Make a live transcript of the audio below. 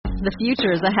The future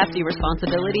is a hefty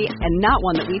responsibility and not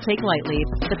one that we take lightly.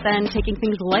 But then, taking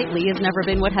things lightly has never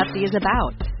been what Hefty is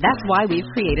about. That's why we've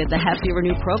created the Hefty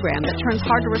Renew program that turns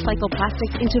hard-to-recycle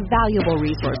plastics into valuable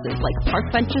resources like park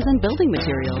benches and building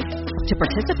materials. To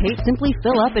participate, simply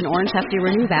fill up an orange Hefty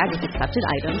Renew bag with accepted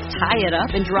items, tie it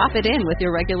up, and drop it in with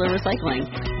your regular recycling.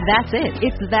 That's it.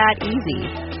 It's that easy.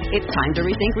 It's time to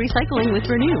rethink recycling with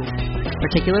Renew.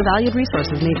 Particular valued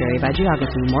resources may vary by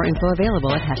geography. More info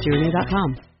available at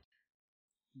heftyrenew.com.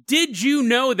 Did you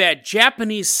know that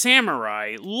Japanese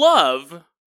samurai love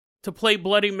to play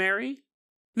Bloody Mary?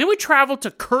 Then we traveled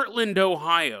to Kirtland,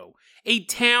 Ohio, a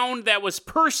town that was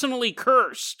personally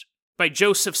cursed by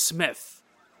Joseph Smith.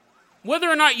 Whether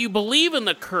or not you believe in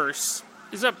the curse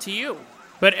is up to you,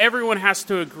 but everyone has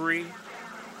to agree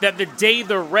that the day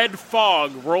the red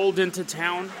fog rolled into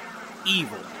town,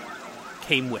 evil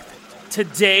came with it.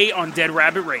 Today on Dead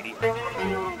Rabbit Radio.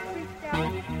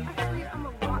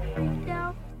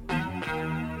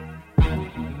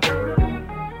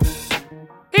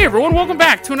 Hey everyone, welcome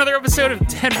back to another episode of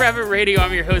Dead Rabbit Radio.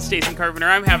 I'm your host, Jason Carpenter.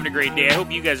 I'm having a great day. I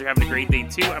hope you guys are having a great day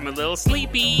too. I'm a little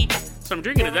sleepy, so I'm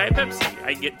drinking a Diet Pepsi.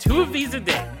 I get 2 of these a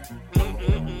day.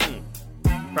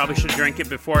 Probably should have drank it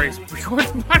before I record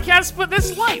the podcast, but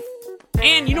this is life.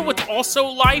 And you know what's also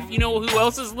life? You know who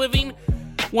else is living?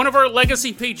 One of our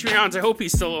legacy Patreons, I hope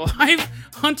he's still alive,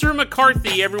 Hunter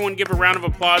McCarthy. Everyone give a round of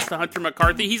applause to Hunter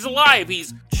McCarthy. He's alive.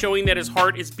 He's showing that his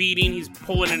heart is beating. He's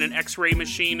pulling in an x-ray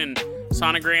machine and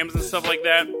sonograms and stuff like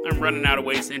that. I'm running out of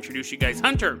ways to introduce you guys.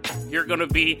 Hunter, you're going to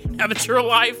be, now that you're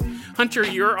alive, Hunter,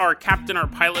 you're our captain, our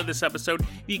pilot this episode.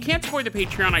 If you can't support the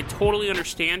Patreon, I totally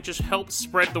understand. Just help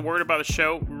spread the word about the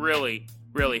show. Really,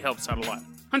 really helps out a lot.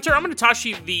 Hunter, I'm going to toss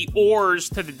you the oars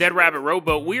to the Dead Rabbit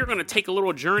rowboat. We are going to take a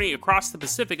little journey across the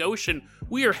Pacific Ocean.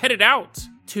 We are headed out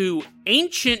to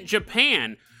ancient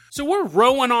Japan. So we're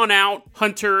rowing on out.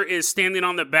 Hunter is standing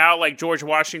on the bow like George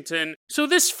Washington. So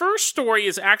this first story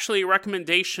is actually a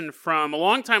recommendation from a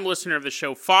longtime listener of the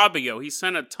show, Fabio. He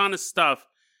sent a ton of stuff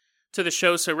to the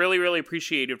show, so really, really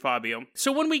appreciated Fabio.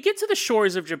 So when we get to the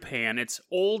shores of Japan, it's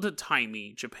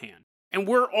old-timey Japan. And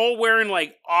we're all wearing,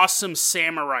 like, awesome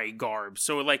samurai garb.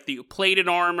 So, like, the plated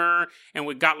armor, and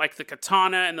we got, like, the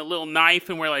katana and the little knife,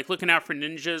 and we're, like, looking out for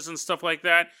ninjas and stuff like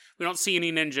that. We don't see any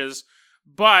ninjas.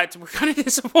 But we're kind of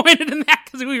disappointed in that,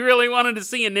 because we really wanted to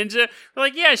see a ninja. We're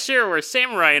like, yeah, sure, we're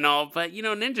samurai and all, but, you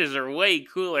know, ninjas are way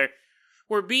cooler.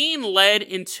 We're being led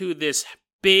into this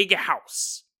big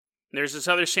house. There's this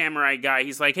other samurai guy.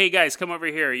 He's like, hey guys, come over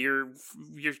here. You're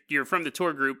from the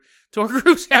tour group. Tour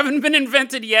groups haven't been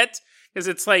invented yet, because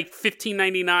it's like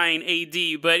 1599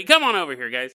 AD, but come on over here,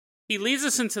 guys. He leads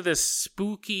us into this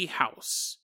spooky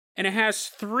house, and it has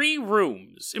 3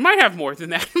 rooms. It might have more than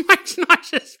that. It might not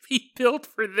just be built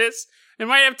for this. It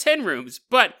might have 10 rooms,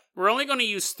 but we're only going to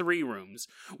use 3 rooms.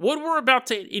 What we're about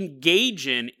to engage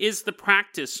in is the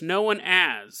practice known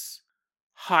as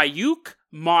Hayuk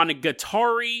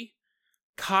Monogatari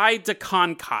Kai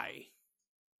Dakankai.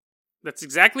 That's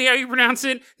exactly how you pronounce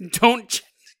it.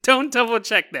 Don't double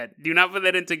check that. Do not put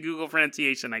that into Google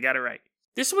pronunciation. I got it right.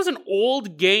 This was an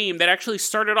old game that actually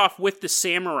started off with the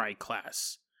samurai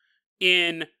class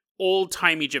in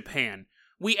old-timey Japan.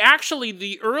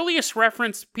 The earliest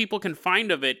reference people can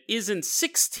find of it is in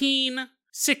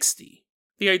 1660.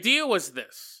 The idea was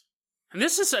this, and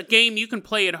this is a game you can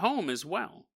play at home as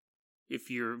well. If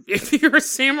you're a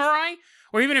samurai,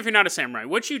 or even if you're not a samurai,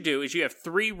 what you do is you have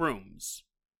 3 rooms.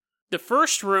 The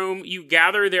first room, you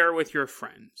gather there with your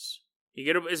friends. You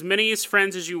get as many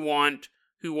friends as you want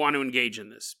who want to engage in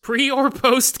this. Pre or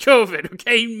post-COVID,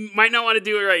 okay? You might not want to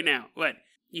do it right now, but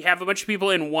you have a bunch of people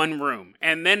in one room.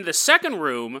 And then the second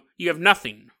room, you have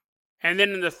nothing. And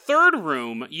then in the third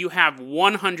room, you have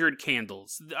 100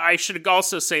 candles. I should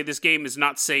also say this game is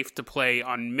not safe to play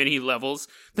on many levels.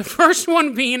 The first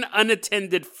one being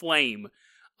unattended flame.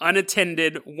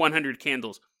 Unattended 100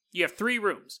 candles. You have 3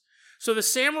 rooms. So the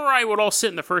samurai would all sit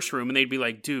in the first room and they'd be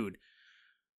like, dude,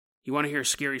 you want to hear a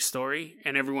scary story?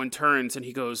 And everyone turns and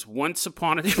he goes, once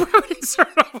upon a time,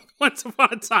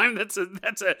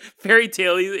 that's a fairy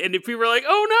tale. And if people are like,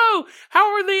 oh no,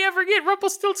 how would they ever get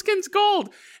Rumpelstiltskin's gold?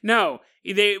 No,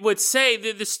 they would say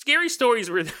that the scary stories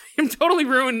were, I'm totally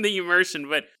ruining the immersion,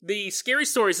 but the scary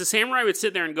stories, the samurai would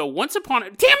sit there and go, damn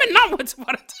it, not once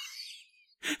upon a time.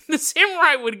 The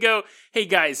samurai would go, hey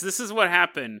guys, this is what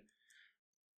happened.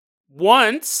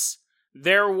 Once,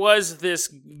 there was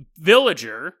this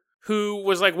villager who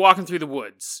was, like, walking through the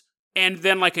woods, and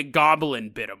then, like, a goblin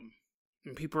bit him.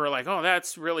 And people are like, oh,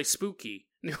 that's really spooky.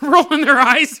 And they're rolling their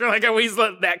eyes. They're like, I always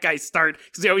let that guy start,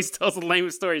 because he always tells the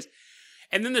lamest stories.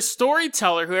 And then the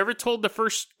storyteller, whoever told the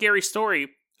first scary story,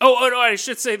 Oh, no, I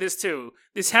should say this too.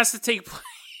 This has to take place.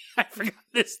 I forgot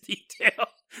this detail.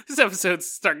 This episode's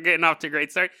start getting off to a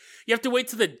great start. You have to wait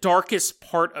to the darkest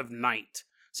part of night.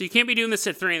 So you can't be doing this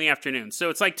at 3 in the afternoon. So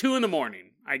it's like 2 in the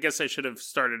morning. I guess I should have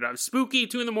started up. Spooky,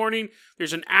 2 in the morning.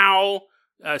 There's an owl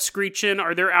screeching.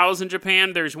 Are there owls in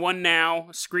Japan? There's one now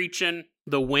screeching.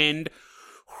 The wind.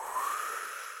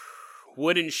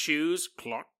 Wooden shoes.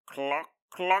 Clock, clock,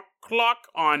 clock, clock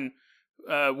on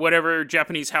whatever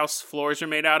Japanese house floors are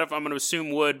made out of. I'm going to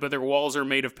assume wood, but their walls are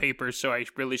made of paper, so I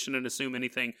really shouldn't assume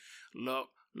anything. Lup,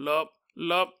 lup,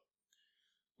 lup.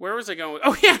 Where was I going?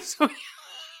 Oh, yeah. So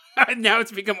now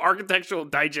it's become Architectural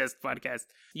Digest podcast.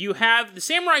 You have the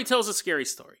samurai tells a scary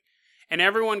story. And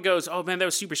everyone goes, oh man, that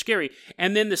was super scary.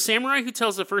 And then the samurai who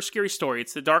tells the first scary story,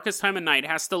 it's the darkest time of night,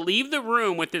 has to leave the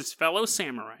room with his fellow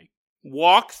samurai,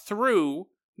 walk through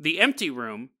the empty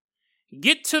room,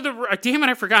 get to the... Damn it,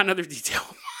 I forgot another detail.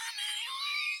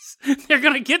 Anyways, they're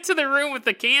going to get to the room with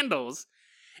the candles.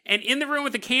 And in the room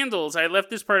with the candles, I left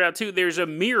this part out too, there's a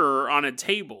mirror on a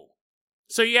table.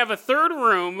 So you have a third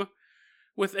room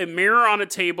with a mirror on a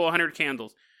table, 100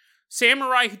 candles.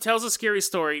 Samurai who tells a scary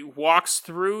story walks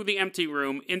through the empty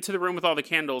room into the room with all the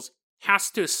candles, has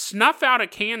to snuff out a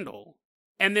candle,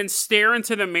 and then stare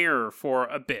into the mirror for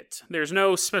a bit. There's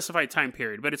no specified time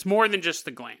period, but it's more than just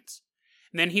the glance.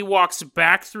 And then he walks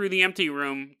back through the empty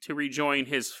room to rejoin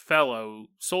his fellow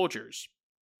soldiers.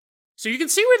 So you can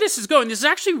see where this is going. This is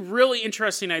actually a really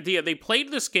interesting idea. They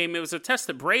played this game, it was a test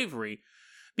of bravery,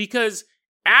 because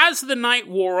as the night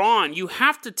wore on, you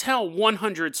have to tell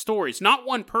 100 stories, not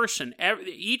one person.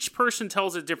 Each person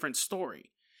tells a different story.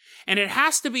 And it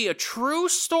has to be a true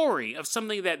story of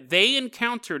something that they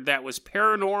encountered that was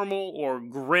paranormal or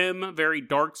grim, very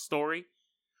dark story,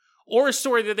 or a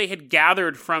story that they had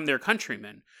gathered from their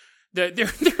countrymen. They're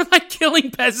like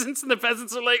killing peasants, and the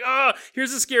peasants are like, oh,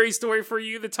 here's a scary story for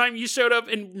you. The time you showed up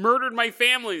and murdered my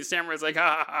family. The samurai's like,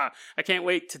 ha ha ha, I can't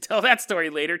wait to tell that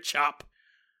story later, chop.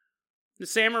 The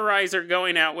samurais are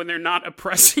going out when they're not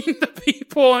oppressing the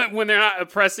people, when they're not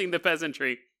oppressing the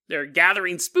peasantry. They're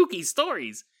gathering spooky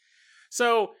stories.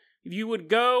 So you would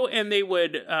go and they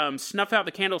would snuff out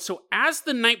the candles. So as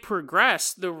the night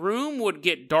progressed, the room would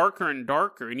get darker and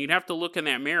darker, and you'd have to look in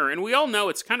that mirror. And we all know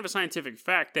it's kind of a scientific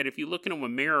fact that if you look into a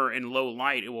mirror in low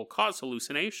light, it will cause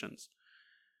hallucinations.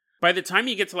 By the time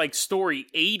you get to like story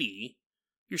 80...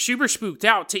 you're super spooked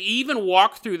out to even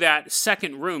walk through that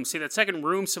second room. See, that second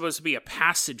room's supposed to be a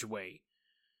passageway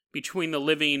between the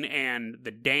living and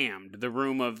the damned. The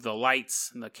room of the lights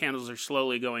and the candles are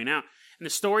slowly going out. And the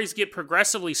stories get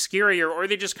progressively scarier, or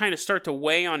they just kind of start to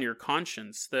weigh on your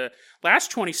conscience. The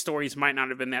last 20 stories might not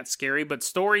have been that scary, but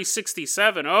story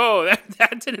 67, oh,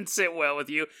 that didn't sit well with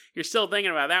you. You're still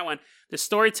thinking about that one. The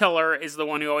storyteller is the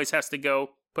one who always has to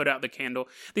go put out the candle.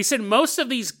 They said most of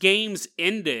these games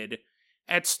ended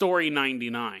at story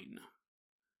 99,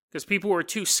 because people were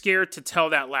too scared to tell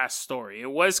that last story.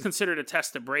 It was considered a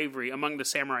test of bravery among the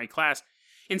samurai class.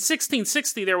 In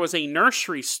 1660, there was a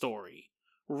nursery story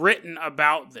written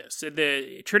about this.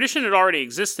 The tradition had already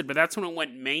existed, but that's when it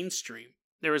went mainstream.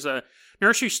 There was a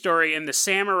nursery story, and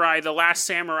the last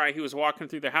samurai who was walking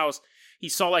through the house, he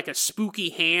saw like a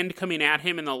spooky hand coming at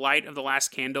him in the light of the last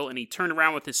candle, and he turned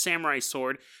around with his samurai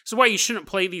sword. This is why you shouldn't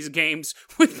play these games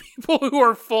with people who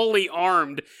are fully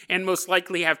armed and most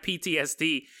likely have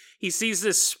PTSD. He sees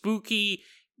this spooky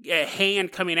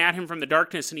hand coming at him from the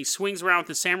darkness, and he swings around with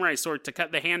his samurai sword to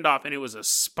cut the hand off, and it was a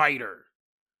spider.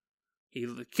 He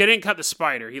didn't cut the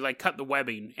spider, he cut the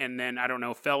webbing, and then, I don't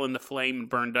know, fell in the flame and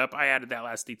burned up. I added that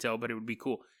last detail, but it would be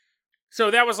cool.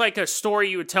 So that was like a story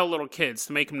you would tell little kids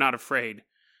to make them not afraid.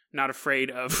 Not afraid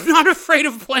of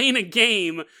playing a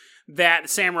game that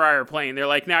samurai are playing. They're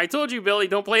like, now I told you, Billy,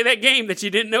 don't play that game that you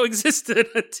didn't know existed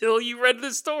until you read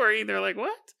this story. They're like,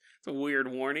 what? It's a weird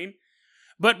warning.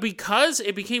 But because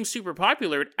it became super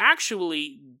popular, it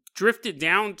actually drifted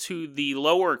down to the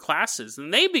lower classes,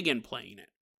 and they began playing it.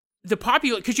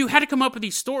 Because you had to come up with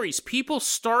these stories, people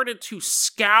started to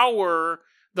scour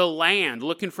the land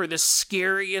looking for the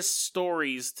scariest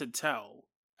stories to tell.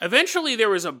 Eventually, there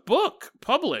was a book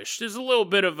published. There's a little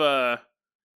bit of a...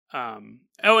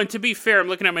 and to be fair, I'm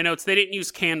looking at my notes. They didn't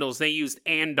use candles. They used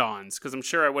andons, because I'm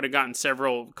sure I would have gotten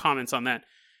several comments on that.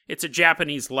 It's a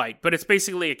Japanese light, but it's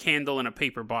basically a candle in a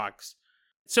paper box.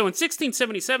 So in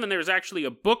 1677, there was actually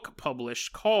a book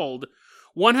published called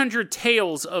 100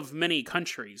 Tales of Many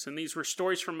Countries. And these were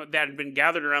stories that had been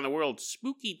gathered around the world.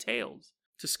 Spooky tales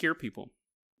to scare people.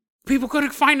 People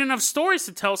couldn't find enough stories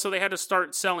to tell, so they had to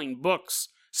start selling books,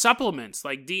 supplements,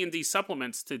 like D&D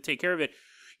supplements to take care of it.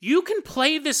 You can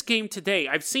play this game today.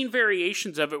 I've seen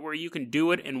variations of it where you can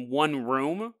do it in one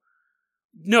room,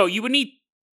 No, you would need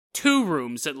 2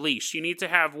 rooms at least. You need to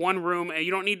have 1 room, and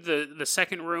you don't need the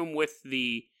second room with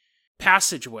the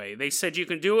passageway. They said you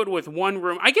can do it with 1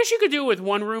 room. I guess you could do it with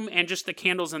 1 room and just the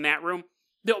candles in that room.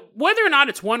 Whether or not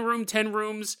it's 1 room, 10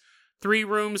 rooms, 3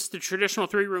 rooms, the traditional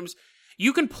 3 rooms,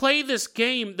 you can play this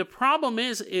game. The problem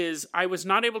is I was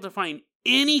not able to find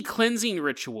any cleansing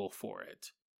ritual for it.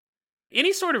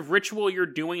 Any sort of ritual you're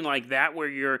doing like that, where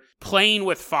you're playing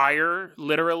with fire,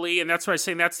 literally, and that's why I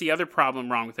say that's the other problem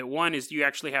wrong with it. One is you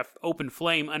actually have open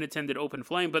flame, unattended open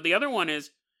flame, but the other one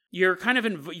is you're kind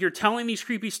of you're telling these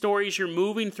creepy stories, you're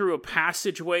moving through a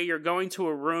passageway, you're going to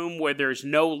a room where there's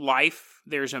no life,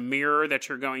 there's a mirror that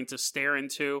you're going to stare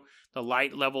into, the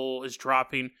light level is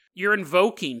dropping. You're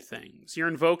invoking things.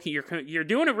 You're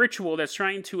doing a ritual that's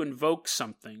trying to invoke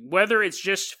something, whether it's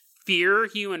just fear,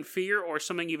 human fear, or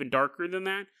something even darker than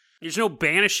that. There's no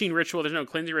banishing ritual, there's no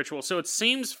cleansing ritual, so it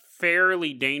seems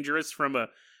fairly dangerous from a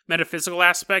metaphysical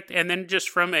aspect, and then just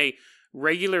from a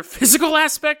regular physical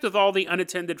aspect with all the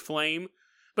unattended flame.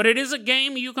 But it is a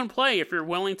game you can play if you're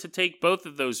willing to take both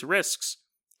of those risks.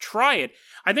 Try it.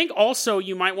 I think also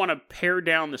you might want to pare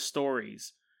down the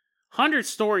stories. 100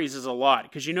 stories is a lot,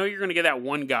 because you know you're going to get that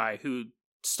one guy who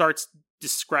starts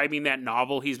describing that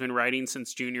novel he's been writing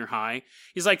since junior high.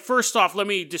 He's like, first off, let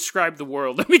me describe the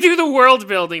world. Let me do the world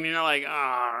building. And you're like,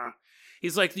 ah.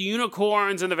 He's like, the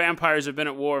unicorns and the vampires have been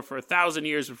at war for 1,000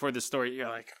 years before this story. You're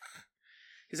like,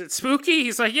 is it spooky?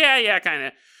 He's like, yeah, kind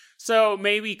of. So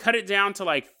maybe cut it down to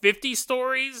like 50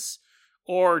 stories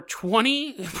or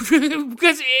 20.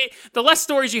 Because the less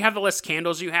stories you have, the less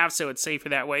candles you have, so it's safer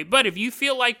that way. But if you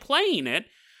feel like playing it,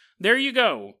 there you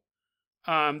go.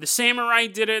 The samurai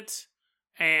did it,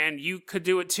 and you could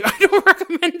do it too. I don't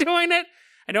recommend doing it.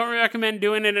 I don't recommend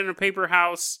doing it in a paper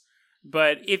house.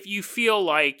 But if you feel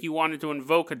like you wanted to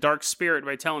invoke a dark spirit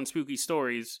by telling spooky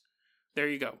stories, there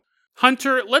you go.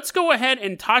 Hunter, let's go ahead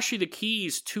and toss you the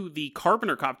keys to the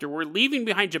Carpenter Copter. We're leaving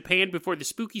behind Japan before the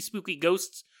spooky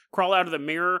ghosts crawl out of the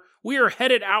mirror. We are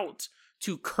headed out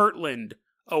to Kirtland,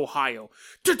 Ohio.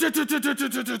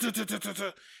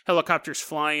 Helicopters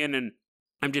flying, and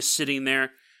I'm just sitting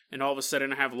there, and all of a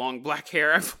sudden I have long black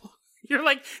hair. You're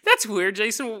like, that's weird,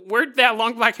 Jason. Where'd that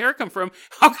long black hair come from?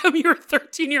 How come you're a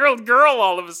 13-year-old girl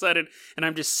all of a sudden? And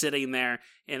I'm just sitting there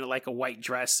in like a white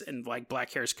dress, and like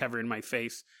black hair's covering my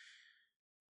face.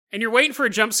 And you're waiting for a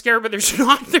jump scare, but there's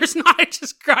not. I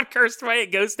just got cursed by a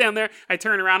ghost down there. I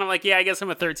turn around, I'm like, yeah, I guess I'm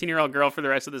a 13-year-old girl for the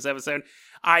rest of this episode.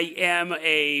 I am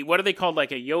what are they called?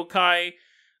 Like a yokai?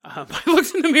 I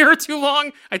looked in the mirror too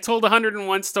long. I told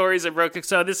 101 stories. I broke it.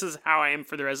 So this is how I am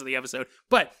for the rest of the episode.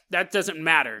 But that doesn't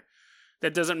matter.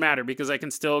 That doesn't matter, because I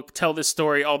can still tell this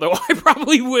story, although I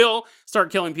probably will start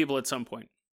killing people at some point.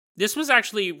 This was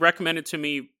actually recommended to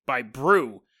me by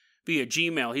Brew via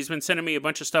Gmail. He's been sending me a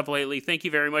bunch of stuff lately. Thank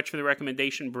you very much for the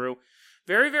recommendation, Brew.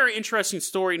 Very, very interesting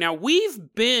story. Now,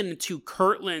 we've been to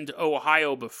Kirtland,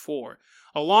 Ohio before.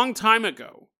 A long time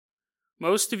ago.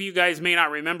 Most of you guys may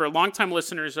not remember. Longtime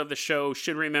listeners of the show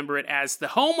should remember it as the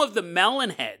home of the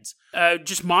melon heads.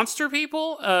 Just monster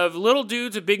people of little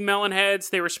dudes with big melon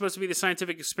heads. They were supposed to be the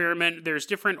scientific experiment. There's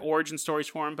different origin stories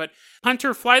for them. But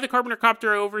Hunter, fly the Carpenter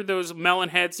Copter over those melon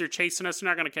heads. They're chasing us. They're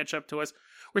not going to catch up to us.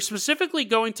 We're specifically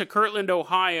going to Kirtland,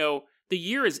 Ohio. The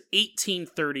year is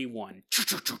 1831.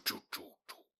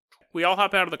 We all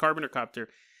hop out of the Carpenter Copter.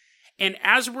 And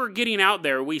as we're getting out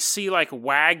there, we see like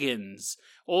wagons.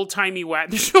 Old-timey wagon.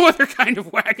 There's no other kind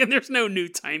of wagon. There's no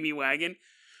new-timey wagon.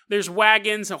 There's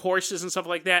wagons and horses and stuff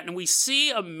like that. And we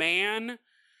see a man,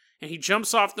 and he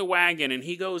jumps off the wagon, and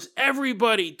he goes,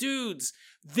 everybody, dudes,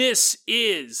 this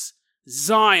is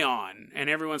Zion. And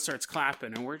everyone starts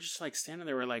clapping. And we're just like standing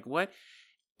there. We're like, what?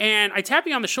 And I tap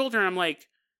you on the shoulder, and I'm like,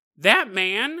 that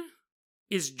man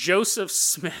is Joseph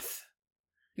Smith.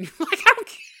 And you're like, I don't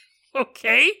care.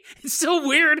 Okay, it's so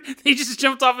weird. They just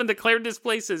jumped off and declared this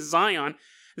place as Zion.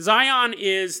 Zion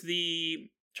is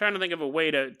trying to think of a way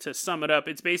to sum it up.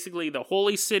 It's basically the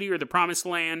holy city or the promised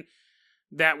land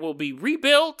that will be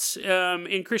rebuilt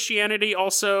in Christianity.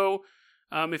 Also,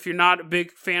 if you're not a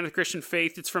big fan of the Christian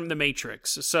faith, it's from the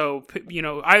Matrix. So,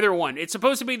 either one. It's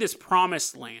supposed to be this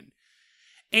promised land.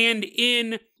 And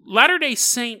in Latter-day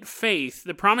Saint faith,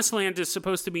 the promised land is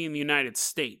supposed to be in the United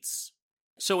States.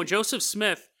 So when Joseph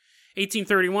Smith,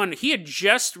 1831, he had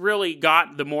just really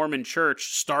got the Mormon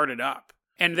church started up.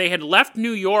 And they had left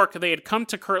New York, they had come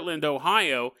to Kirtland,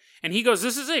 Ohio, and he goes,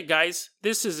 this is it, guys.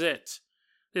 This is it.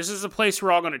 This is the place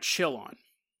we're all going to chill on.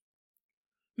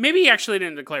 Maybe he actually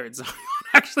didn't declare it Zion.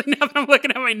 Actually, now that I'm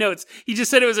looking at my notes, he just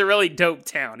said it was a really dope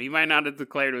town. He might not have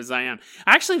declared it was Zion.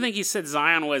 I actually think he said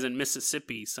Zion was in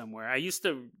Mississippi somewhere. I used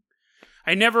to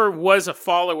I never was a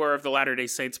follower of the Latter-day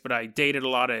Saints, but I dated a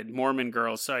lot of Mormon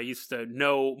girls, so I used to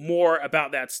know more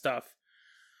about that stuff.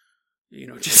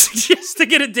 Just to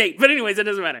get a date. But anyways, it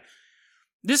doesn't matter.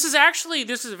 This is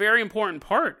a very important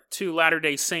part to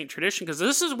Latter-day Saint tradition, because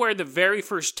this is where the very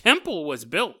first temple was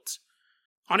built.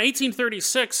 On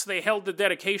 1836, they held the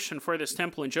dedication for this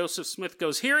temple, and Joseph Smith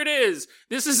goes, "Here it is.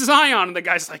 This is Zion." And the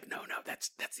guy's like, no,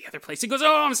 that's the other place. He goes,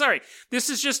 "Oh, I'm sorry. This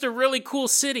is just a really cool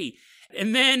city."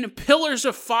 And then pillars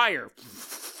of fire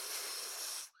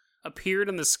appeared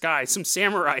in the sky. Some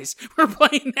samurais were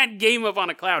playing that game of On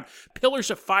a Cloud.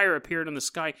 Pillars of fire appeared in the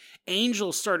sky.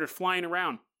 Angels started flying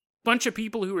around. Bunch of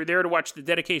people who were there to watch the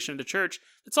dedication of the church,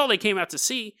 that's all they came out to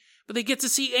see, but they get to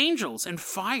see angels and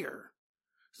fire.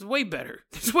 It's way better.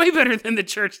 It's way better than the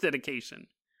church dedication.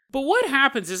 But what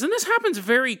happens is, and this happens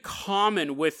very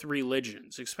common with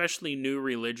religions, especially new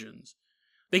religions,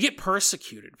 they get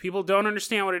persecuted. People don't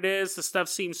understand what it is. The stuff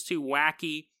seems too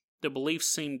wacky. The beliefs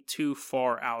seem too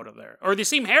far out of there. Or they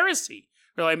seem heresy.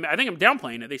 Really, I think I'm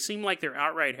downplaying it. They seem like they're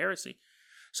outright heresy.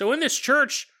 So in this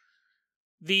church,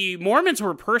 the Mormons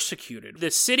were persecuted.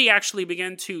 The city actually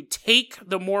began to take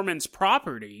the Mormons'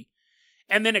 property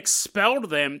and then expelled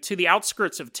them to the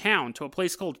outskirts of town, to a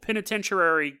place called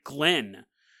Penitentiary Glen,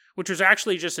 which was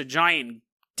actually just a giant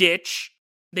ditch.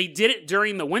 They did it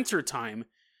during the winter time.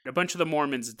 A bunch of the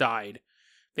Mormons died.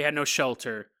 They had no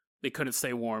shelter. They couldn't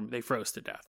stay warm. They froze to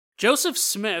death. Joseph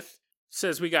Smith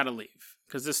says, "We gotta leave,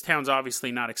 because this town's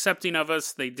obviously not accepting of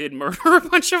us. They did murder a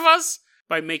bunch of us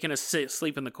by making us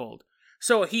sleep in the cold."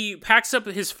 So he packs up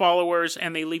his followers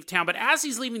and they leave town. But as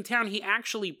he's leaving town, he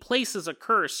actually places a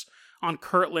curse on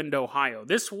Kirtland, Ohio.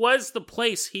 This was the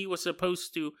place he was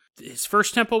supposed to... His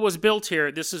first temple was built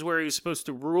here. This is where he was supposed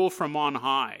to rule from on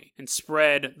high and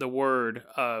spread the word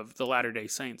of the Latter-day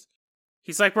Saints.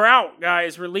 He's like, "We're out,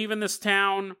 guys. We're leaving this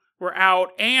town. We're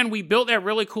out. And we built that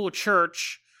really cool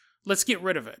church. Let's get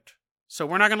rid of it. So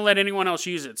we're not going to let anyone else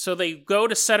use it." So they go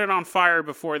to set it on fire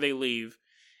before they leave.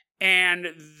 And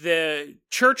the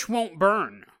church won't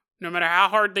burn, no matter how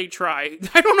hard they try.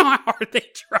 I don't know how hard they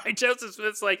try. Joseph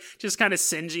Smith's like just kind of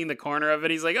singeing the corner of it.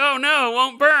 He's like, "Oh no, it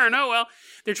won't burn. Oh well."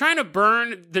 They're trying to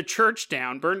burn the church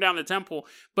down, burn down the temple,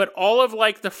 but all of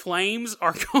like the flames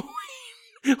are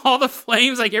going, all the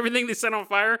flames, like everything they set on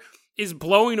fire is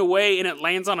blowing away, and it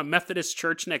lands on a Methodist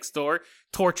church next door,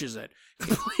 torches it,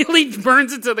 completely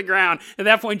burns it to the ground. At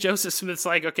that point, Joseph Smith's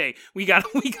like, "Okay, we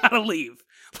gotta leave."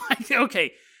 Like,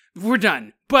 okay, we're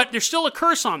done. But there's still a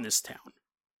curse on this town.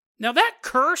 Now, that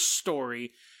curse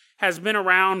story has been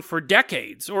around for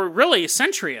decades, or really a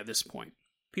century at this point.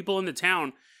 People in the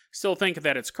town still think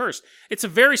that it's cursed. It's a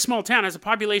very small town. It has a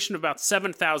population of about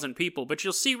 7,000 people, but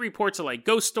you'll see reports of like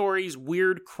ghost stories,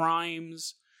 weird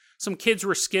crimes. Some kids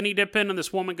were skinny dipping, and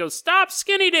this woman goes, "Stop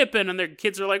skinny dipping!" And their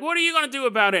kids are like, "What are you going to do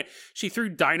about it?" She threw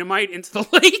dynamite into the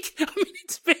lake. I mean,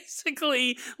 it's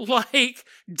basically like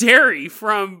Derry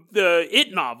from the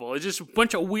It novel. It's just a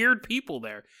bunch of weird people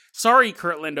there. Sorry,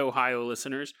 Kirtland, Ohio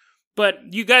listeners,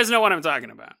 but you guys know what I'm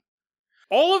talking about.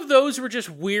 All of those were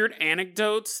just weird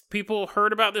anecdotes. People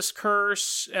heard about this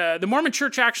curse. The Mormon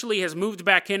Church actually has moved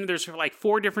back in. There's like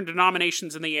 4 different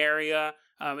denominations in the area.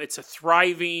 It's a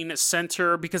thriving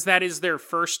center because that is their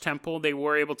first temple. They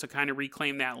were able to kind of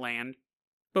reclaim that land.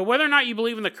 But whether or not you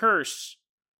believe in the curse,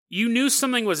 you knew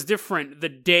something was different the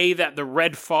day that the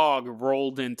red fog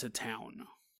rolled into town.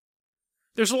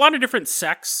 There's a lot of different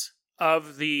sects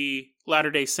of the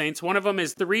Latter-day Saints. One of them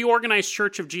is the Reorganized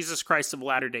Church of Jesus Christ of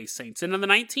Latter-day Saints. And in the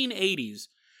 1980s,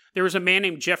 there was a man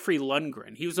named Jeffrey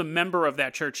Lundgren. He was a member of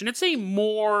that church, and it's a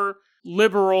more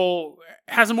liberal,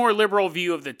 has a more liberal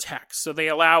view of the text. So they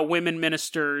allow women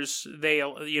ministers. They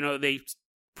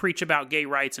preach about gay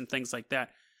rights and things like that.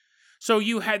 So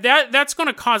you had that's going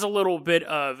to cause a little bit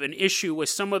of an issue with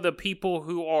some of the people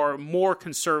who are more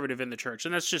conservative in the church.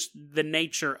 And that's just the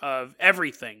nature of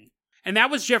everything. And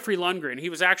that was Jeffrey Lundgren. He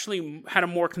was actually had a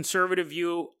more conservative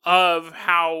view of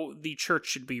how the church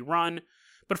should be run.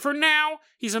 But for now,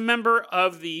 he's a member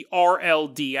of the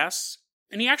RLDS.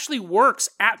 And he actually works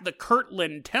at the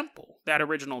Kirtland Temple, that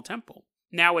original temple.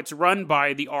 Now it's run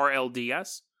by the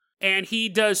RLDS. And he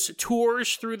does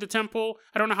tours through the temple.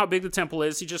 I don't know how big the temple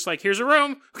is. He's just like, here's a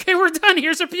room. Okay, we're done.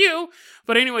 Here's a pew.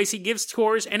 But anyways, he gives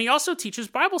tours, and he also teaches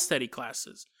Bible study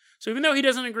classes. So even though he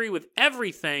doesn't agree with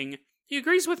everything, he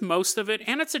agrees with most of it,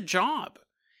 and it's a job.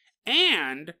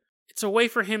 And it's a way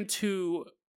for him to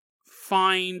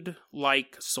find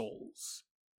like souls.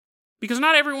 Because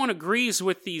not everyone agrees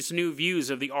with these new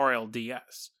views of the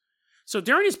RLDS. So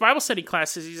during his Bible study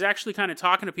classes, he's actually kind of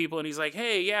talking to people, and he's like,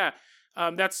 hey, yeah,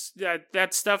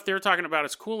 that stuff they're talking about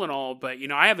is cool and all, but,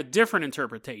 I have a different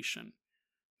interpretation.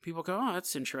 People go, oh,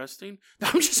 that's interesting.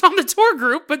 I'm just on the tour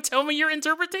group, but tell me your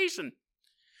interpretation.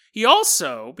 He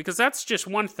also, because that's just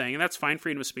one thing, and that's fine,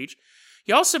 freedom of speech,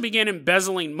 he also began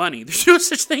embezzling money. There's no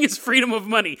such thing as freedom of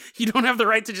money. You don't have the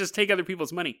right to just take other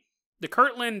people's money. The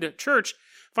Kirtland Church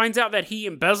finds out that he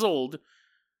embezzled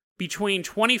between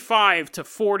 $25,000 to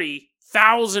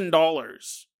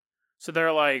 $40,000. So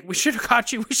they're like, we should have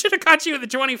caught you. We should have caught you with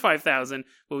the $25,000,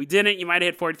 but we didn't. You might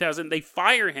have hit $40,000. They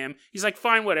fire him. He's like,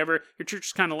 fine, whatever. Your church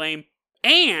is kind of lame.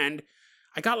 And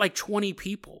I got like 20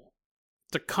 people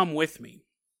to come with me.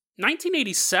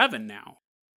 1987 now.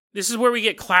 This is where we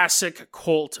get classic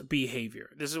cult behavior.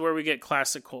 This is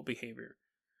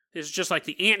just like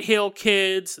the Anthill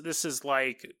Kids. This is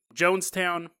like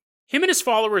Jonestown. Him and his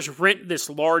followers rent this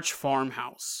large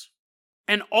farmhouse.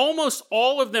 And almost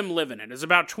all of them live in it. There's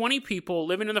about 20 people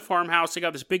living in the farmhouse. They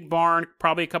got this big barn,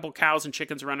 probably a couple cows and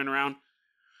chickens running around.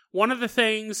 One of the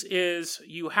things is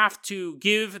you have to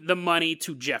give the money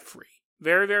to Jeffrey.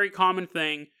 Very, very common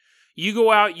thing. You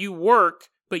go out, you work,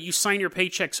 but you sign your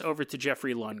paychecks over to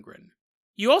Jeffrey Lundgren.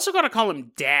 You also got to call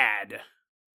him Dad,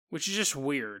 which is just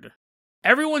weird.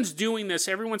 Everyone's doing this,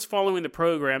 everyone's following the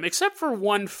program, except for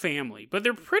one family. But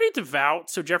they're pretty devout,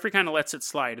 so Jeffrey kind of lets it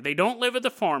slide. They don't live at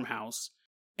the farmhouse,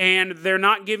 and they're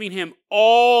not giving him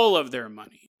all of their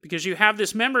money. Because you have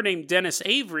this member named Dennis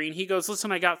Avery, and he goes,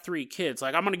 listen, I got 3 kids.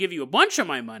 Like, I'm going to give you a bunch of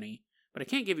my money, but I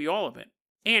can't give you all of it.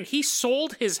 And he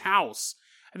sold his house.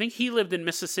 I think he lived in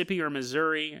Mississippi or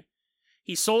Missouri.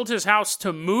 He sold his house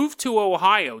to move to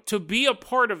Ohio, to be a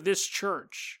part of this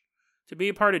church, to be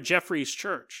a part of Jeffrey's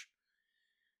church.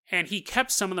 And he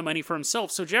kept some of the money for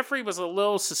himself. So Jeffrey was a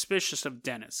little suspicious of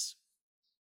Dennis.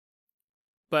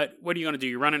 But what are you going to do?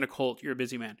 You're running a cult. You're a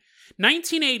busy man.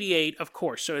 1988, of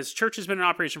course. So his church has been in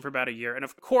operation for about a year. And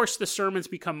of course, the sermons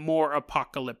become more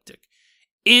apocalyptic.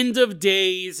 End of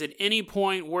days, at any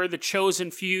point, we're the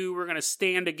chosen few. We're going to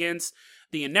stand against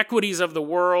the inequities of the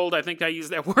world. I think I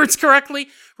used that words correctly.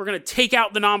 We're going to take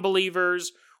out the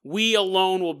non-believers. We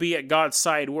alone will be at God's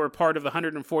side. We're part of the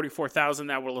 144,000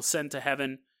 that will ascend to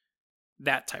heaven.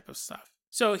 That type of stuff.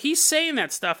 So he's saying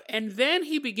that stuff, and then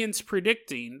he begins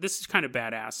predicting, this is kind of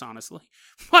badass, honestly,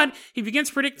 but he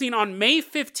begins predicting on May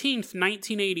 15th,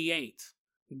 1988,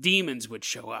 demons would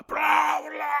show up.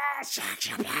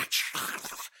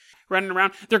 Running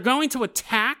around. They're going to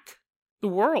attack the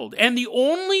world, and the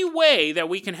only way that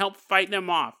we can help fight them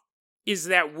off is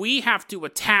that we have to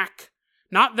attack,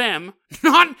 not them,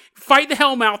 not fight the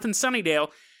Hellmouth in Sunnydale.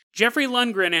 Jeffrey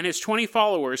Lundgren and his 20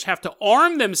 followers have to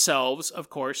arm themselves, of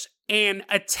course, and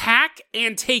attack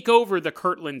and take over the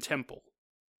Kirtland Temple.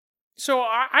 So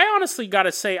I honestly got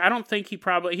to say, I don't think he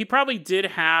probably did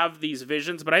have these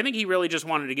visions, but I think he really just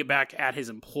wanted to get back at his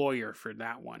employer for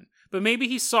that one. But maybe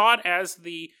he saw it as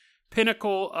the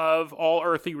pinnacle of all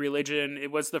earthly religion.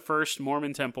 It was the first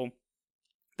Mormon temple.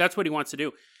 That's what he wants to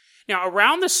do. Now,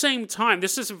 around the same time,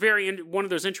 this is one of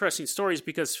those interesting stories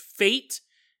because fate,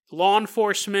 law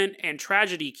enforcement, and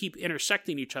tragedy keep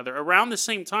intersecting each other. Around the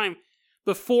same time,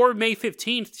 before May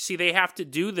 15th, see, they have to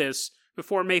do this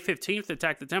before May 15th,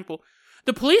 attack the temple,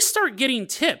 the police start getting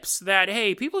tips that,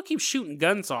 hey, people keep shooting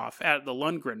guns off at the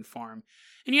Lundgren farm.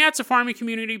 And yeah, it's a farming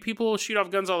community, people shoot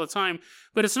off guns all the time,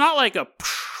 but it's not like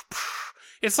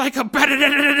it's like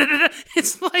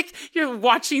it's like you're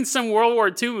watching some World War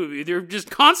II movie. They're just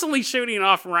constantly shooting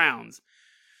off rounds.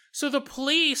 So the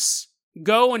police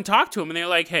go and talk to him, and they're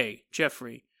like, hey,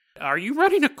 Jeffrey, are you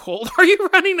running a cult? Are you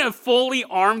running a fully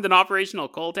armed and operational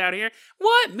cult out here?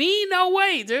 What? Me? No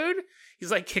way, dude.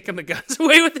 He's like kicking the guns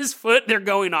away with his foot. They're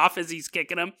going off as he's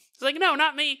kicking them. He's like, no,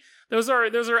 not me. Those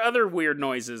are other weird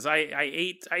noises. I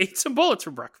ate some bullets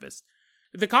for breakfast.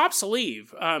 The cops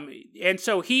leave, and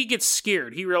so he gets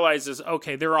scared. He realizes,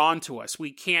 okay, they're on to us.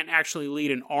 We can't actually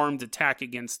lead an armed attack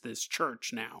against this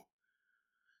church now.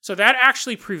 So that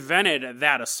actually prevented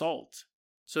that assault.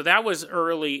 So that was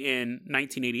early in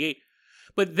 1988.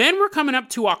 But then we're coming up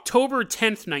to October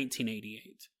 10th,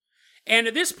 1988. And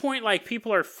at this point, like,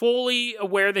 people are fully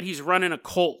aware that he's running a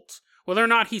cult. Whether or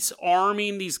not he's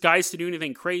arming these guys to do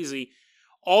anything crazy,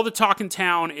 all the talk in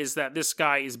town is that this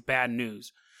guy is bad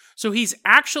news. So he's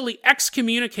actually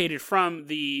excommunicated from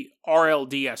the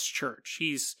RLDS church.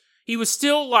 He was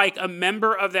still like a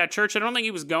member of that church. I don't think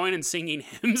he was going and singing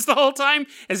hymns the whole time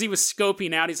as he was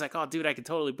scoping out. He's like, oh, dude, I could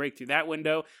totally break through that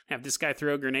window, have this guy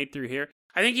throw a grenade through here.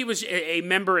 I think he was a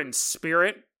member in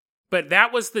spirit, but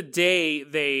that was the day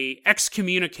they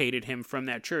excommunicated him from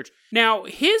that church. Now,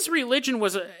 his religion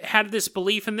had this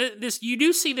belief, and this you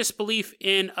do see this belief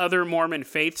in other Mormon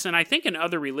faiths, and I think in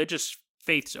other religious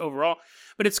faiths overall,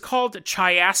 but it's called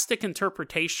chiastic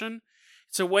interpretation.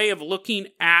 It's a way of looking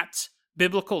at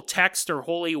biblical text or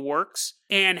holy works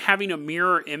and having a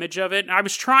mirror image of it. And I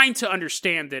was trying to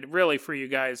understand it, really, for you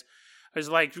guys. I was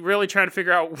like really trying to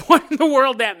figure out what in the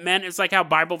world that meant. It's like how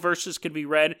Bible verses could be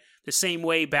read the same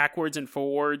way, backwards and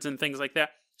forwards and things like that.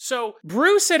 So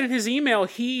Bruce said in his email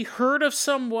he heard of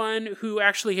someone who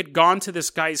actually had gone to this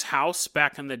guy's house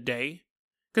back in the day.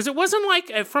 Because it wasn't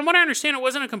like, from what I understand, it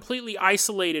wasn't a completely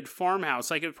isolated farmhouse.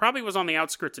 Like, it probably was on the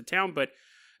outskirts of town, but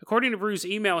according to Bruce's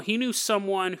email, he knew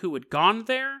someone who had gone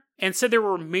there and said there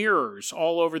were mirrors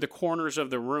all over the corners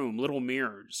of the room, little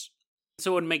mirrors.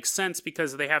 So it would make sense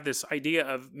because they have this idea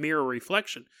of mirror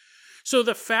reflection. So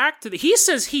the fact that he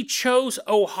says he chose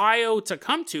Ohio to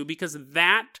come to because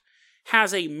that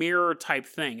has a mirror type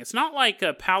thing. It's not like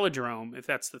a palindrome, if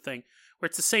that's the thing, where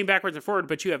it's the same backwards and forward,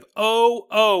 but you have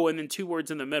O, and then two words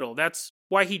in the middle. That's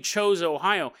why he chose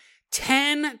Ohio.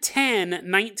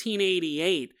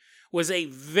 10/10/1988 was a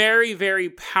very, very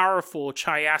powerful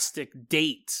chiastic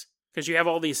date because you have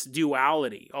all this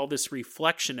duality, all this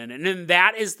reflection in it. And then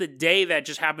that is the day that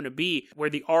just happened to be where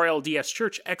the RLDS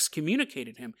Church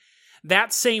excommunicated him.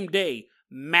 That same day,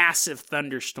 massive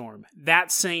thunderstorm.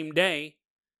 That same day,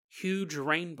 huge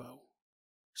rainbow.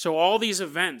 So all these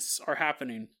events are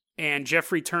happening, and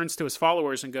Jeffrey turns to his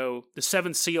followers and go, the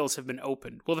 7 seals have been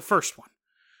opened. Well, the first one.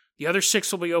 The other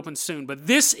 6 will be opened soon, but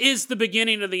this is the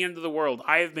beginning of the end of the world.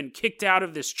 I have been kicked out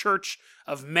of this church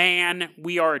of man.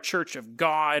 We are a church of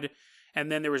God.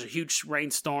 And then there was a huge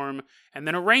rainstorm, and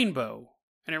then a rainbow.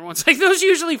 And everyone's like, those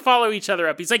usually follow each other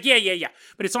up. He's like, yeah.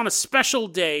 But it's on a special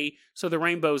day, so the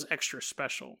rainbow's extra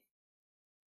special.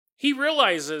 He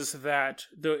realizes that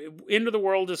the end of the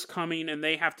world is coming and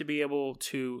they have to be able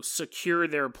to secure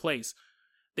their place.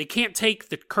 They can't take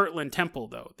the Kirtland Temple,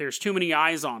 though. There's too many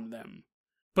eyes on them.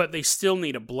 But they still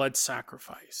need a blood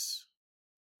sacrifice.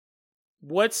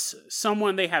 What's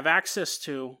someone they have access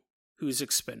to who's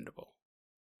expendable?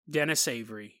 Dennis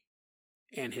Avery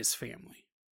and his family.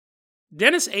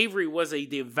 Dennis Avery was a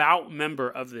devout member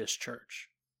of this church.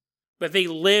 But they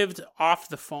lived off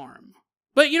the farm.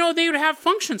 But, they would have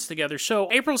functions together.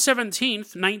 So, April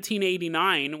 17th,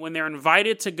 1989, when they're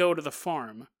invited to go to the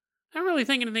farm, I don't really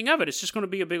think anything of it. It's just going to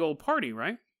be a big old party,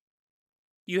 right?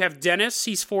 You have Dennis,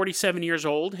 he's 47 years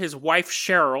old. His wife,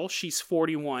 Cheryl, she's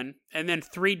 41. And then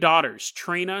 3 daughters,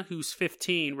 Trina, who's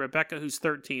 15, Rebecca, who's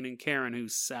 13, and Karen,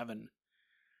 who's 7.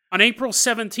 On April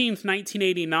 17th,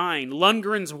 1989,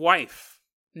 Lundgren's wife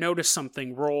noticed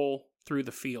something roll through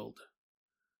the field.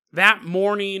 That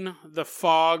morning, the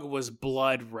fog was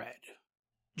blood red.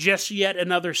 Just yet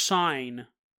another sign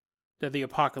that the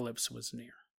apocalypse was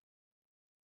near.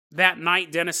 That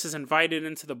night, Dennis is invited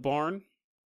into the barn.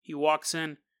 He walks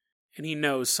in, and he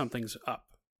knows something's up.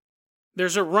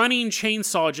 There's a running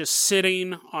chainsaw just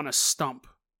sitting on a stump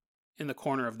in the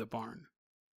corner of the barn.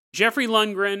 Jeffrey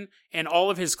Lundgren and all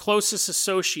of his closest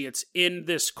associates in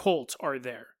this cult are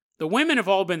there. The women have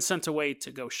all been sent away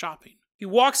to go shopping. He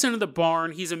walks into the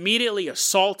barn. He's immediately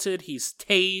assaulted. He's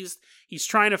tased. He's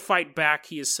trying to fight back.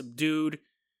 He is subdued.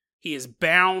 He is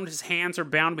bound. His hands are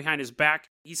bound behind his back.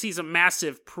 He sees a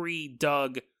massive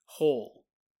pre-dug hole.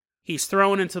 He's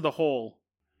thrown into the hole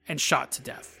and shot to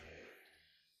death.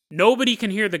 Nobody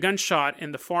can hear the gunshot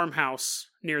in the farmhouse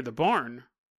near the barn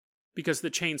because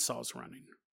the chainsaw's running.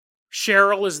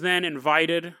 Cheryl is then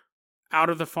invited out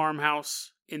of the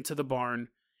farmhouse into the barn.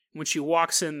 When she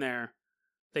walks in there,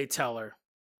 they tell her,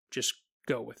 just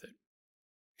go with it.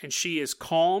 And she is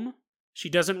calm. She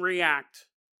doesn't react.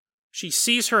 She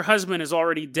sees her husband is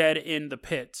already dead in the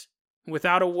pit.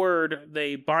 Without a word,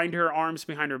 they bind her arms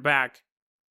behind her back,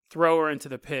 throw her into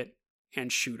the pit,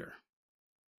 and shoot her.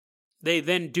 They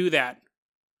then do that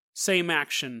same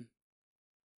action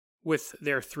with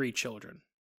their 3 children.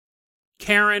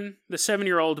 Karen, the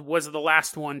 7-year-old, was the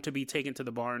last one to be taken to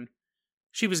the barn.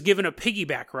 She was given a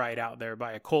piggyback ride out there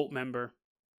by a cult member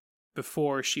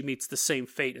before she meets the same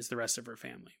fate as the rest of her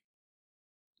family.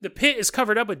 The pit is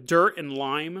covered up with dirt and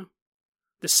lime.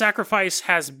 The sacrifice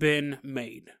has been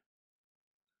made.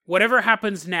 Whatever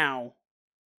happens now,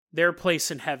 their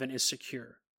place in heaven is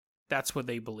secure. That's what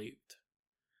they believed.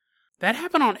 That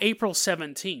happened on April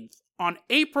 17th. On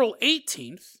April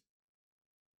 18th,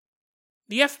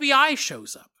 the FBI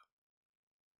shows up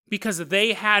because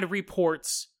they had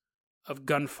reports of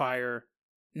gunfire.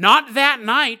 Not that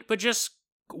night, but just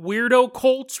weirdo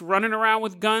cults running around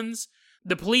with guns.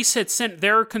 The police had sent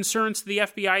their concerns to the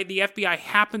FBI. The FBI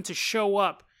happened to show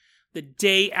up the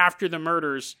day after the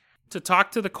murders to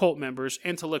talk to the cult members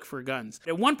and to look for guns.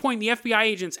 At one point, the FBI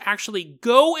agents actually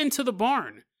go into the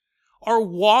barn, are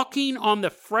walking on the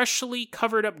freshly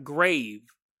covered up grave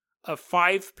of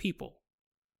 5 people,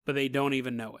 but they don't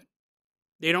even know it.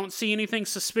 They don't see anything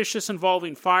suspicious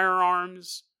involving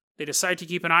firearms. They decide to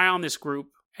keep an eye on this group,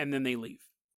 and then they leave.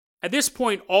 At this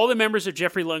point, all the members of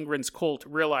Jeffrey Lundgren's cult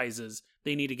realizes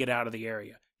they need to get out of the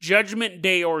area. Judgment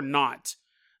Day or not,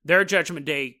 their Judgment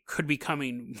Day could be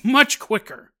coming much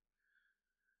quicker.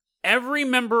 Every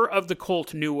member of the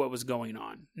cult knew what was going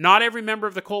on. Not every member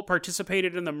of the cult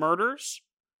participated in the murders,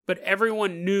 but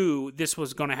everyone knew this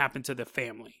was going to happen to the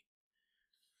family.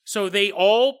 So they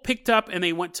all picked up and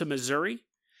they went to Missouri,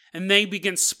 and they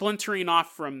began splintering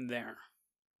off from there.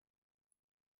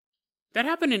 That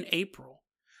happened in April.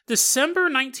 December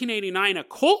 1989, a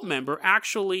cult member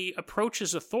actually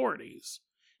approaches authorities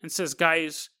and says,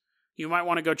 guys, you might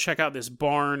want to go check out this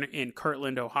barn in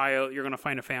Kirtland, Ohio. You're going to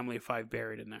find a family of 5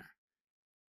 buried in there.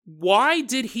 Why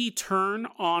did he turn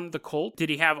on the cult? Did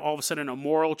he have all of a sudden a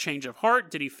moral change of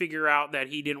heart? Did he figure out that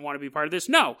he didn't want to be part of this?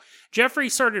 No. Jeffrey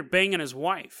started banging his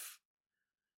wife.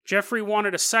 Jeffrey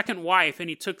wanted a second wife, and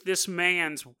he took this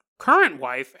man's current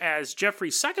wife as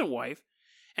Jeffrey's second wife,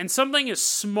 and something as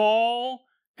small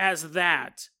as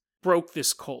that broke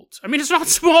this cult. I mean, it's not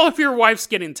small if your wife's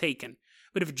getting taken,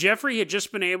 but if Jeffrey had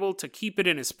just been able to keep it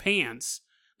in his pants,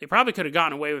 they probably could have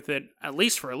gotten away with it at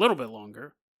least for a little bit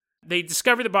longer. They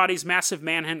discover the bodies. Massive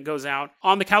manhunt goes out.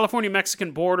 On the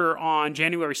California-Mexican border on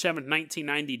January 7th,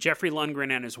 1990, Jeffrey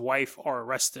Lundgren and his wife are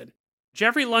arrested.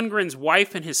 Jeffrey Lundgren's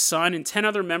wife and his son and 10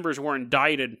 other members were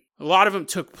indicted. A lot of them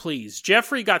took pleas.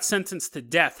 Jeffrey got sentenced to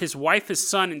death. His wife, his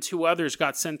son, and 2 others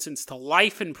got sentenced to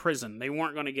life in prison. They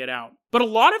weren't going to get out. But a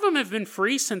lot of them have been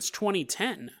free since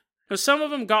 2010. Now, some of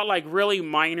them got like really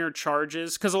minor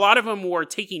charges because a lot of them were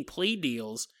taking plea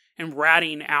deals and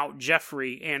ratting out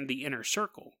Jeffrey and the inner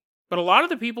circle. But a lot of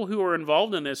the people who are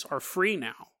involved in this are free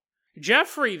now.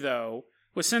 Jeffrey, though,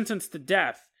 was sentenced to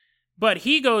death. But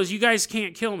he goes, you guys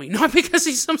can't kill me. Not because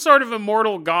he's some sort of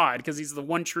immortal god, because he's the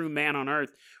one true man on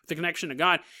earth with a connection to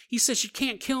God. He says, you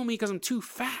can't kill me because I'm too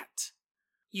fat.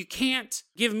 You can't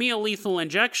give me a lethal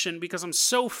injection because I'm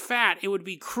so fat. It would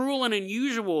be cruel and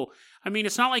unusual. I mean,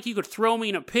 it's not like you could throw me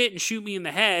in a pit and shoot me in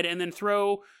the head and then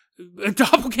throw a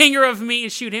doppelganger of me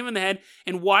and shoot him in the head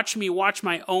and watch me watch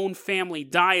my own family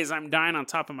die as I'm dying on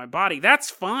top of my body. That's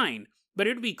fine. But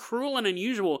it would be cruel and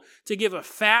unusual to give a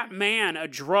fat man a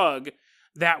drug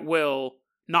that will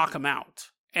knock him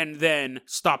out and then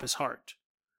stop his heart.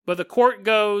 But the court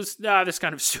goes, that's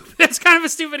kind of stupid. That's kind of a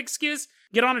stupid excuse.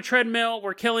 Get on a treadmill.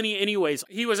 We're killing you anyways.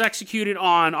 He was executed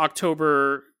on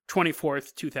October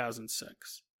 24th,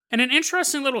 2006. And an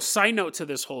interesting little side note to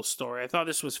this whole story, I thought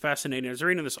this was fascinating. I was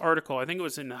reading this article, I think it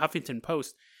was in the Huffington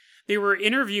Post. They were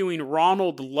interviewing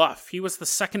Ronald Luff. He was the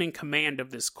second in command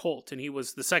of this cult, and he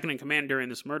was the second in command during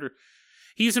this murder.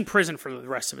 He's in prison for the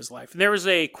rest of his life. There was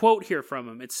a quote here from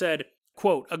him. It said,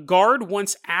 quote, "A guard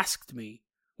once asked me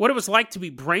what it was like to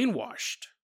be brainwashed.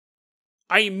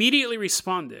 I immediately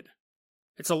responded,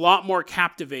 it's a lot more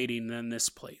captivating than this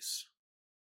place."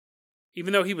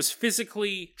 Even though he was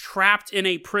physically trapped in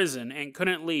a prison and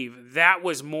couldn't leave, that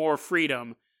was more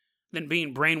freedom than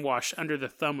being brainwashed under the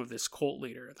thumb of this cult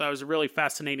leader. I thought it was a really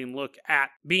fascinating look at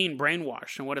being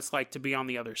brainwashed and what it's like to be on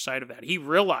the other side of that. He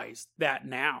realized that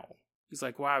now. He's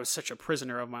like, wow, I was such a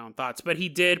prisoner of my own thoughts. But he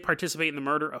did participate in the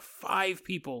murder of 5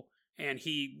 people, and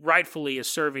he rightfully is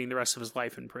serving the rest of his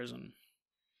life in prison.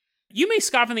 You may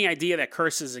scoff at the idea that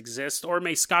curses exist, or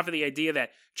may scoff at the idea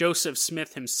that Joseph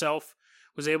Smith himself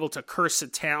was able to curse a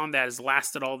town that has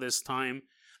lasted all this time.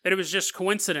 That it was just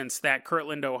coincidence that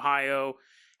Kirtland, Ohio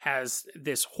has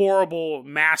this horrible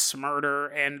mass murder,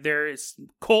 and there is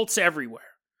cults everywhere.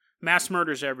 Mass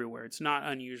murders everywhere. It's not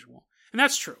unusual. And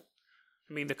that's true.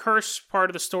 I mean, the curse part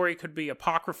of the story could be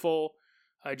apocryphal.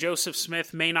 Joseph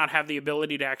Smith may not have the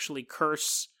ability to actually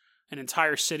curse an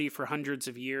entire city for hundreds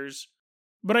of years.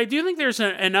 But I do think there's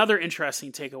another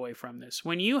interesting takeaway from this.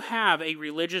 When you have a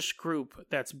religious group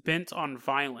that's bent on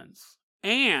violence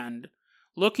and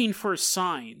looking for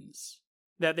signs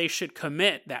that they should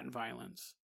commit that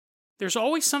violence, there's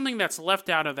always something that's left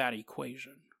out of that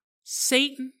equation.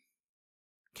 Satan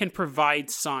can provide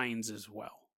signs as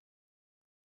well.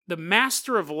 The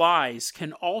master of lies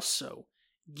can also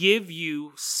give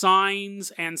you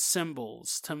signs and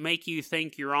symbols to make you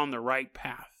think you're on the right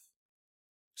path.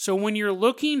 So when you're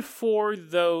looking for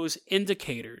those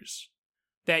indicators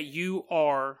that you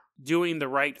are doing the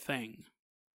right thing,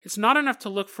 it's not enough to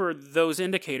look for those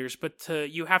indicators, but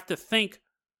you have to think,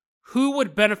 who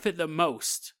would benefit the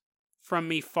most from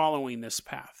me following this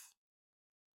path?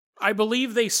 I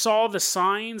believe they saw the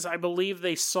signs. I believe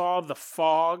they saw the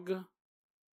fog.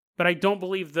 But I don't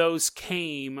believe those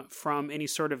came from any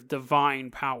sort of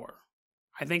divine power.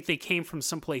 I think they came from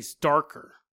someplace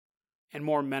darker and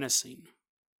more menacing.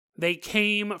 They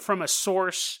came from a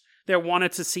source that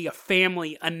wanted to see a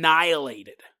family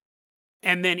annihilated,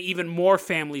 and then even more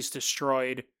families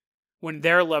destroyed when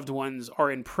their loved ones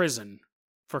are in prison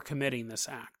for committing this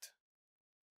act.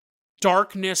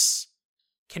 Darkness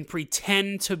can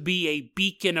pretend to be a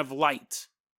beacon of light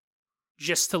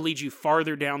just to lead you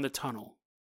farther down the tunnel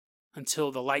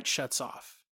until the light shuts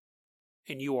off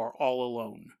and you are all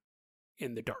alone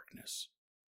in the darkness.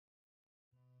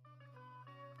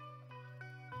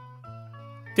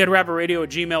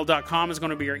 DeadRabbitRadio@gmail.com is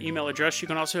going to be your email address. You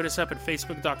can also hit us up at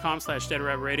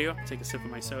Facebook.com/DeadRabbitRadio. Take a sip of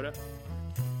my soda.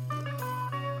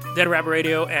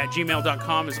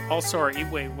 DeadRabbitRadio@gmail.com is also our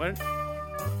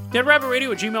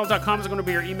DeadRabbitRadio@gmail.com is going to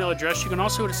be your email address. You can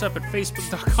also hit us up at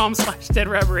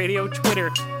Facebook.com/DeadRabbitRadio. Twitter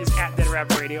is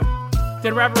 @DeadRabbitRadio.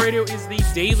 Dead Rabbit Radio is the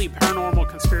daily paranormal,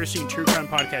 conspiracy, and true crime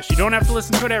podcast. You don't have to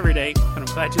listen to it every day, but I'm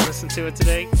glad you listened to it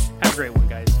today. Have a great one,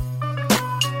 guys.